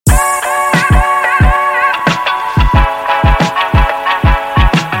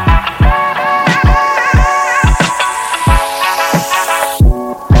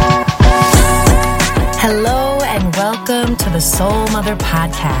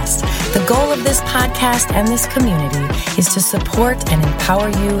Podcast. The goal of this podcast and this community is to support and empower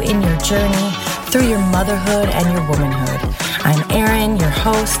you in your journey through your motherhood and your womanhood. I'm Erin, your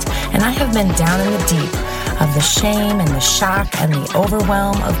host, and I have been down in the deep of the shame and the shock and the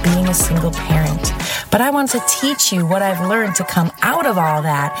overwhelm of being a single parent. But I want to teach you what I've learned to come out of all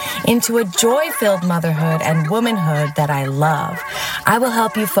that into a joy-filled motherhood and womanhood that I love. I will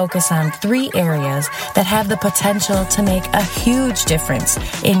help you focus on 3 areas that have the potential to make a huge difference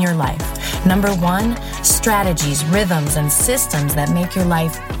in your life. Number 1, strategies, rhythms, and systems that make your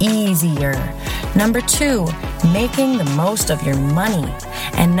life easier. Number 2, making the most of your money.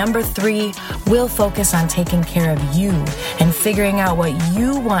 And number 3, we'll focus on taking care of you and figuring out what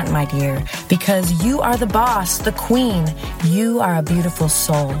you want, my dear, because you are the boss, the queen. You are a beautiful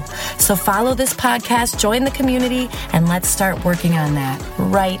soul. So follow this podcast, join the community, and let's start working on that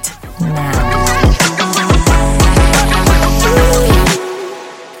right now.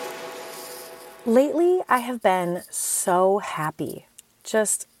 Lately, I have been so happy,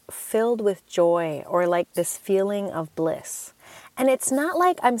 just filled with joy or like this feeling of bliss. And it's not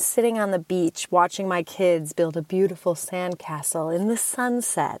like I'm sitting on the beach watching my kids build a beautiful sandcastle in the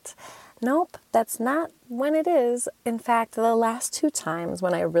sunset. Nope, that's not when it is. In fact, the last 2 times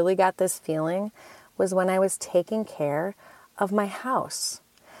when I really got this feeling was when I was taking care of my house.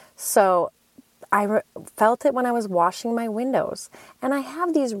 So I felt it when I was washing my windows. And I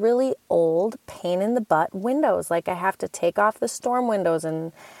have these really old pain-in-the-butt windows. Like I have to take off the storm windows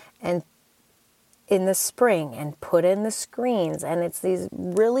and in the spring and put in the screens, and it's these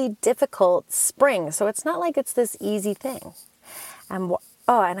really difficult springs. So it's not like it's this easy thing. And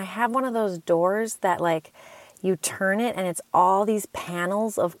I have one of those doors that like you turn it and it's all these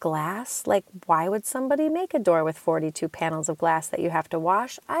panels of glass. Like why would somebody make a door with 42 panels of glass that you have to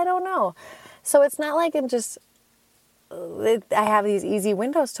wash? I don't know. So it's not like I have these easy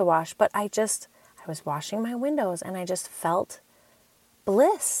windows to wash, but I was washing my windows and I just felt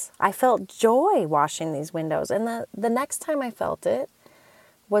bliss. I felt joy washing these windows. And the next time I felt it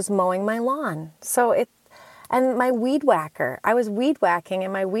was mowing my lawn. And my weed whacker. I was weed whacking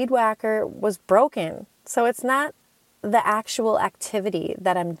and my weed whacker was broken. So it's not the actual activity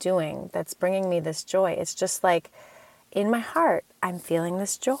that I'm doing that's bringing me this joy. It's just like in my heart, I'm feeling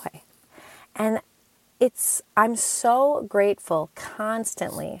this joy. And I'm so grateful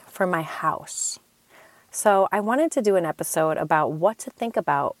constantly for my house. So I wanted to do an episode about what to think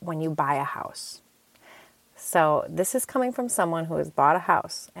about when you buy a house. So this is coming from someone who has bought a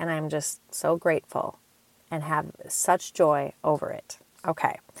house, and I'm just so grateful and have such joy over it.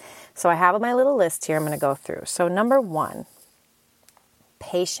 Okay, so I have my little list here I'm going to go through. So number 1,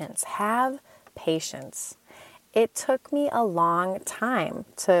 patience. Have patience. It took me a long time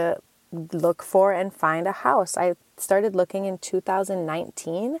to look for and find a house. I started looking in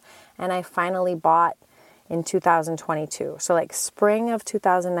 2019, and I finally bought in 2022. So like spring of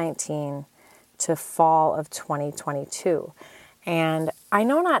 2019 to fall of 2022. And I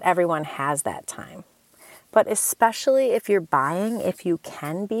know not everyone has that time, but especially if you're buying, if you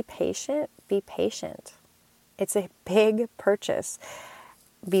can be patient, be patient. It's a big purchase.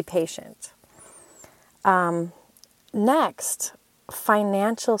 Be patient. Next,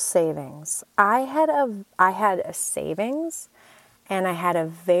 financial savings. I had a savings, and I had a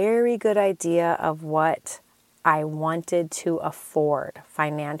very good idea of what I wanted to afford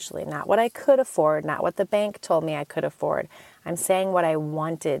financially. Not what I could afford, not what the bank told me I could afford. I'm saying what I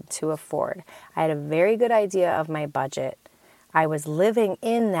wanted to afford. I had a very good idea of my budget. I was living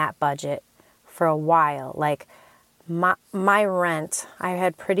in that budget for a while. Like my rent, I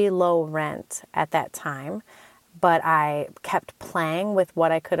had pretty low rent at that time, but I kept playing with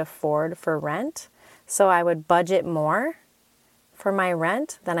what I could afford for rent. So I would budget more for my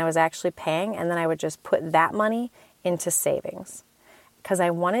rent than I was actually paying, and then I would just put that money into savings because I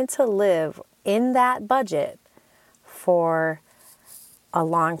wanted to live in that budget for a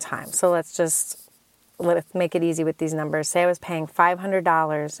long time. So let's make it easy with these numbers. Say I was paying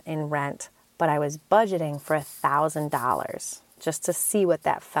 $500 in rent, but I was budgeting for $1,000 just to see what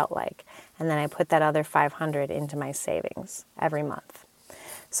that felt like. And then I put that other $500 into my savings every month.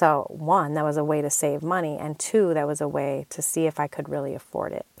 So 1, that was a way to save money. And 2, that was a way to see if I could really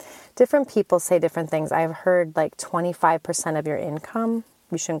afford it. Different people say different things. I've heard like 25% of your income.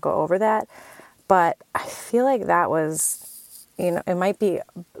 We shouldn't go over that. But I feel like that was, it might be,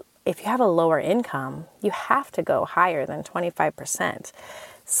 if you have a lower income, you have to go higher than 25%.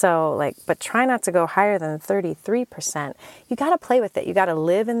 So but try not to go higher than 33%. You got to play with it. You got to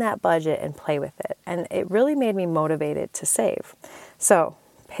live in that budget and play with it. And it really made me motivated to save. So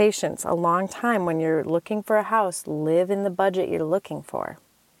patience, a long time when you're looking for a house, live in the budget you're looking for.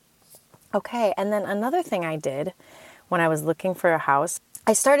 Okay, and then another thing I did when I was looking for a house,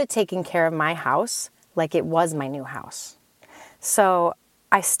 I started taking care of my house like it was my new house. So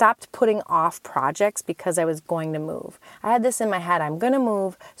I stopped putting off projects because I was going to move. I had this in my head, I'm going to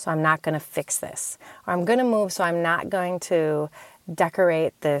move, so I'm not going to fix this. Or I'm going to move, so I'm not going to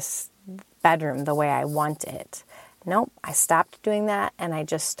decorate this bedroom the way I want it. Nope, I stopped doing that and I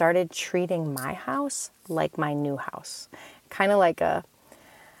just started treating my house like my new house. Kind of like a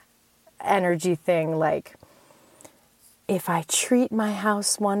energy thing, like if I treat my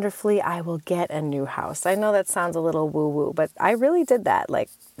house wonderfully, I will get a new house. I know that sounds a little woo-woo, but I really did that,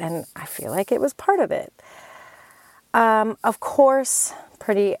 and I feel like it was part of it. Of course,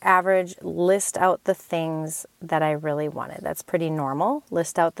 pretty average, list out the things that I really wanted. That's pretty normal.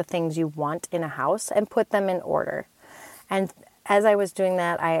 List out the things you want in a house and put them in order. And as I was doing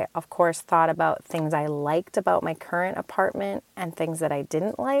that, I, of course, thought about things I liked about my current apartment and things that I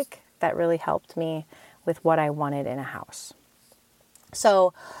didn't like. That really helped me with what I wanted in a house.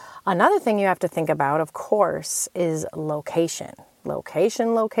 So another thing you have to think about, of course, is location.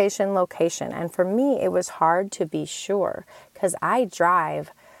 Location, location, location. And for me, it was hard to be sure because I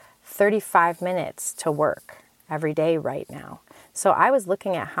drive 35 minutes to work every day right now. So I was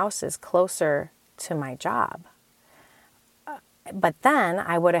looking at houses closer to my job. But then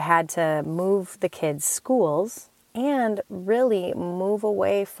I would have had to move the kids' schools and really move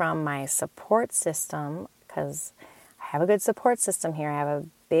away from my support system because I have a good support system here. I have a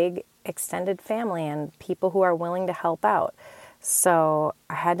big extended family and people who are willing to help out. So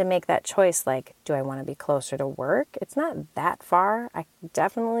I had to make that choice, like, do I want to be closer to work? It's not that far.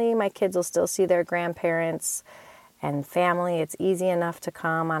 My kids will still see their grandparents and family. It's easy enough to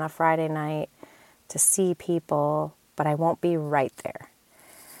come on a Friday night to see people, but I won't be right there.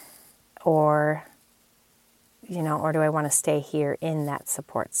 Or do I want to stay here in that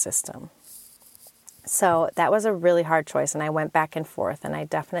support system? So that was a really hard choice, and I went back and forth, and I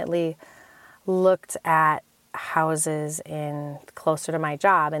definitely looked at houses closer to my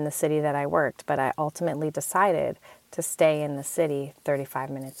job in the city that I worked, but I ultimately decided to stay in the city 35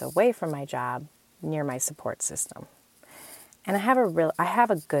 minutes away from my job near my support system. And I have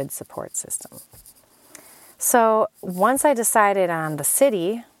a good support system. So once I decided on the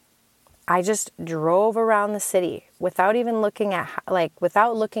city, I just drove around the city without looking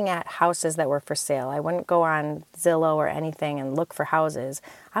at houses that were for sale. I wouldn't go on Zillow or anything and look for houses.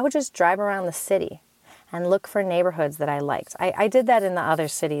 I would just drive around the city and look for neighborhoods that I liked. I did that in the other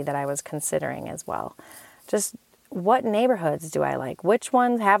city that I was considering as well. Just what neighborhoods do I like? Which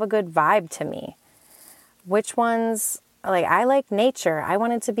ones have a good vibe to me? Which ones, I like nature. I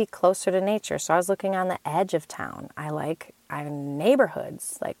wanted to be closer to nature, so I was looking on the edge of town. I like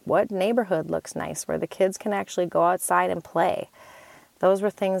neighborhoods, like what neighborhood looks nice where the kids can actually go outside and play. Those were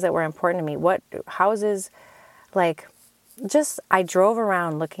things that were important to me. What houses, I drove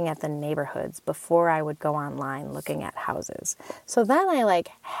around looking at the neighborhoods before I would go online looking at houses. So then I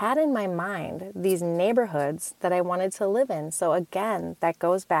had in my mind these neighborhoods that I wanted to live in. So again, that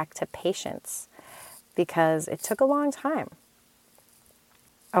goes back to patience because it took a long time.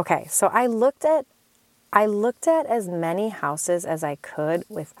 Okay, so I looked at as many houses as I could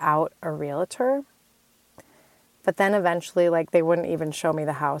without a realtor. But then eventually, they wouldn't even show me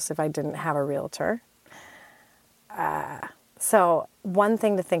the house if I didn't have a realtor. So one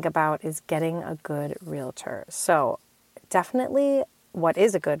thing to think about is getting a good realtor. So definitely, what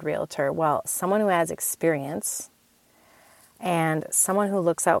is a good realtor? Well, someone who has experience and someone who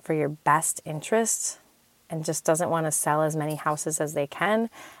looks out for your best interests and just doesn't want to sell as many houses as they can,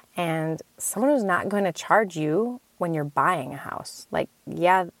 and someone who's not going to charge you when you're buying a house.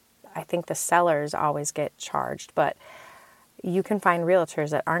 I think the sellers always get charged, but you can find realtors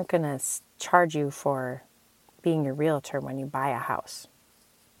that aren't going to charge you for being your realtor when you buy a house.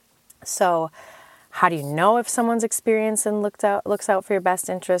 So how do you know if someone's experienced and looks out for your best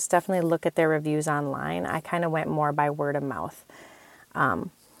interests? Definitely look at their reviews online. I kind of went more by word of mouth.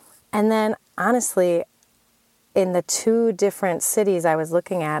 And then honestly, in the 2 different cities I was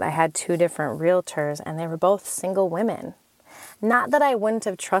looking at, I had 2 different realtors and they were both single women. Not that I wouldn't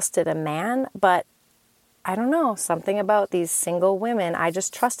have trusted a man, but I don't know, something about these single women, I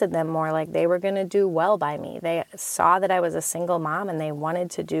just trusted them more, like they were going to do well by me. They saw that I was a single mom and they wanted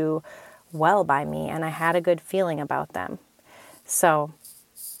to do well by me, and I had a good feeling about them. So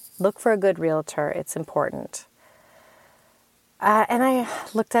look for a good realtor. It's important. And I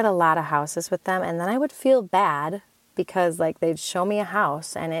looked at a lot of houses with them, and then I would feel bad because they'd show me a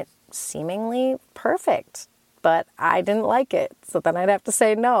house and it seemingly perfect. but I didn't like it. So then I'd have to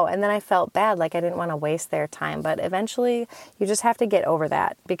say no. And then I felt bad, like I didn't want to waste their time. But eventually you just have to get over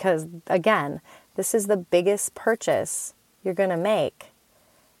that because, again, this is the biggest purchase you're going to make.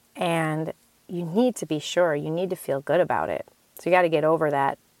 And you need to be sure, you need to feel good about it. So you got to get over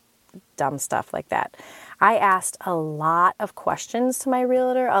that dumb stuff like that. I asked a lot of questions to my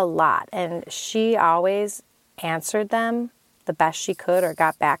realtor, a lot. And she always answered them the best she could or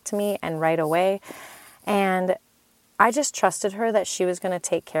got back to me and right away. And I just trusted her that she was going to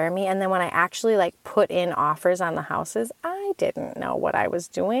take care of me. And then when I actually put in offers on the houses, I didn't know what I was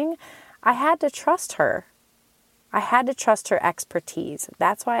doing. I had to trust her. I had to trust her expertise.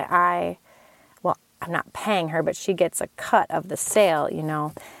 That's why I'm not paying her, but she gets a cut of the sale,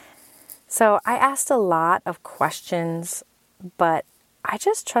 So I asked a lot of questions, but I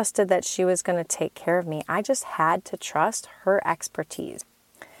just trusted that she was going to take care of me. I just had to trust her expertise.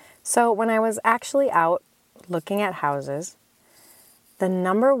 So when I was actually out looking at houses, the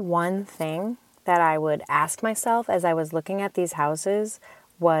number one thing that I would ask myself as I was looking at these houses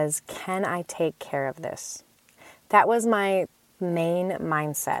was, can I take care of this? That was my main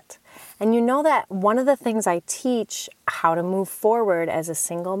mindset. And you know that one of the things I teach how to move forward as a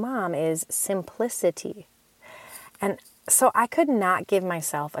single mom is simplicity. And so I could not give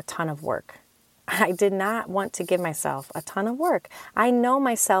myself a ton of work. I did not want to give myself a ton of work. I know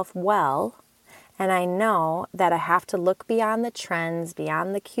myself well, and I know that I have to look beyond the trends,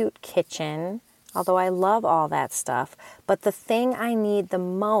 beyond the cute kitchen, although I love all that stuff. But the thing I need the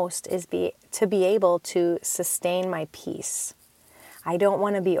most is to be able to sustain my peace. I don't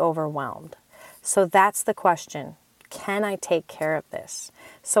want to be overwhelmed. So that's the question. Can I take care of this?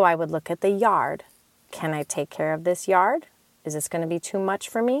 So I would look at the yard. Can I take care of this yard? Is this going to be too much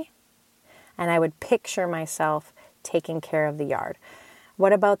for me? And I would picture myself taking care of the yard.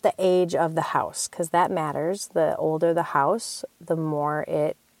 What about the age of the house? Because that matters. The older the house, the more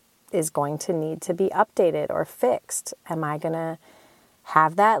it is going to need to be updated or fixed. Am I going to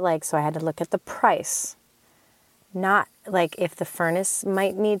have that? So I had to look at the price. Not if the furnace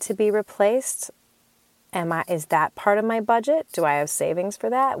might need to be replaced. Is that part of my budget? Do I have savings for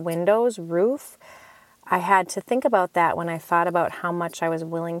that? Windows, roof? I had to think about that when I thought about how much I was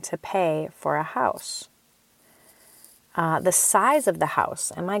willing to pay for a house. The size of the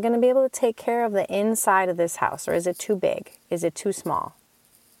house. Am I going to be able to take care of the inside of this house? Or is it too big? Is it too small?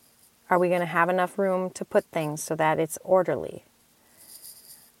 Are we going to have enough room to put things so that it's orderly?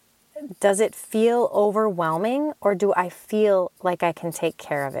 Does it feel overwhelming, or do I feel like I can take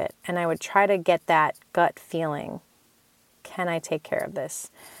care of it? And I would try to get that gut feeling. Can I take care of this?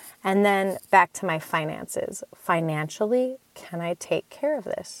 And then back to my finances. Financially, can I take care of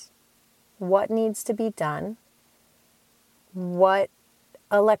this? What needs to be done? What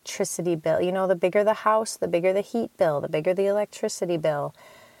electricity bill? The bigger the house, the bigger the heat bill, the bigger the electricity bill.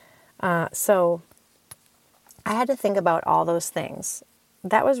 So I had to think about all those things.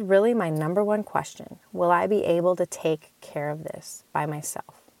 That was really my number one question. Will I be able to take care of this by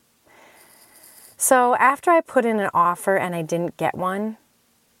myself? So after I put in an offer and I didn't get one,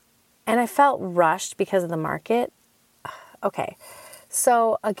 and I felt rushed because of the market. Okay,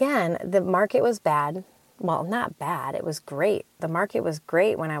 so again, the market was bad. Well, not bad. It was great. The market was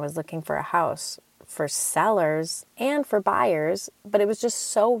great when I was looking for a house for sellers and for buyers, but it was just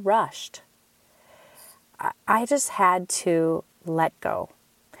so rushed. I just had to let go.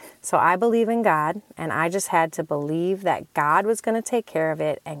 So I believe in God, and I just had to believe that God was going to take care of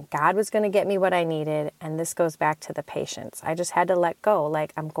it and God was going to get me what I needed. And this goes back to the patience. I just had to let go.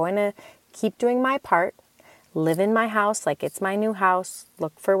 I'm going to keep doing my part, live in my house like it's my new house,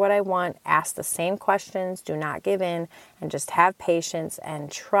 look for what I want, ask the same questions, do not give in, and just have patience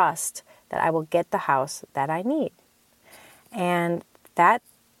and trust that I will get the house that I need. And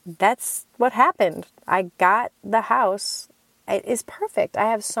that's what happened. I got the house. It is perfect. I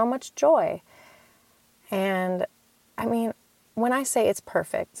have so much joy. And when I say it's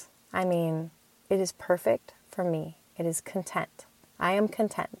perfect, it is perfect for me. It is content. I am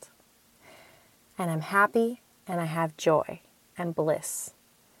content. And I'm happy, and I have joy and bliss.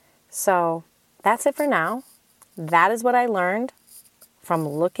 So that's it for now. That is what I learned from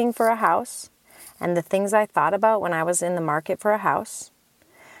looking for a house and the things I thought about when I was in the market for a house.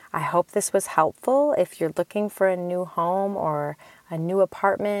 I hope this was helpful. If you're looking for a new home or a new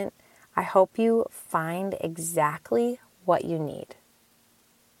apartment, I hope you find exactly what you need.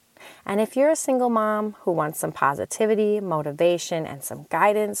 And if you're a single mom who wants some positivity, motivation, and some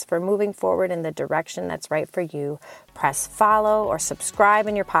guidance for moving forward in the direction that's right for you, press follow or subscribe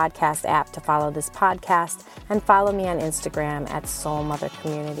in your podcast app to follow this podcast, and follow me on Instagram at Soul Mother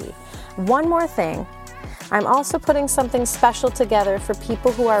Community. One more thing. I'm also putting something special together for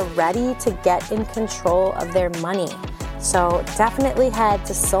people who are ready to get in control of their money. So definitely head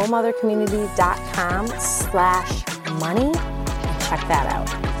to soulmothercommunity.com/money and check that out.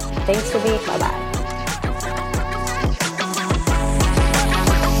 Thanks for being. Bye-bye.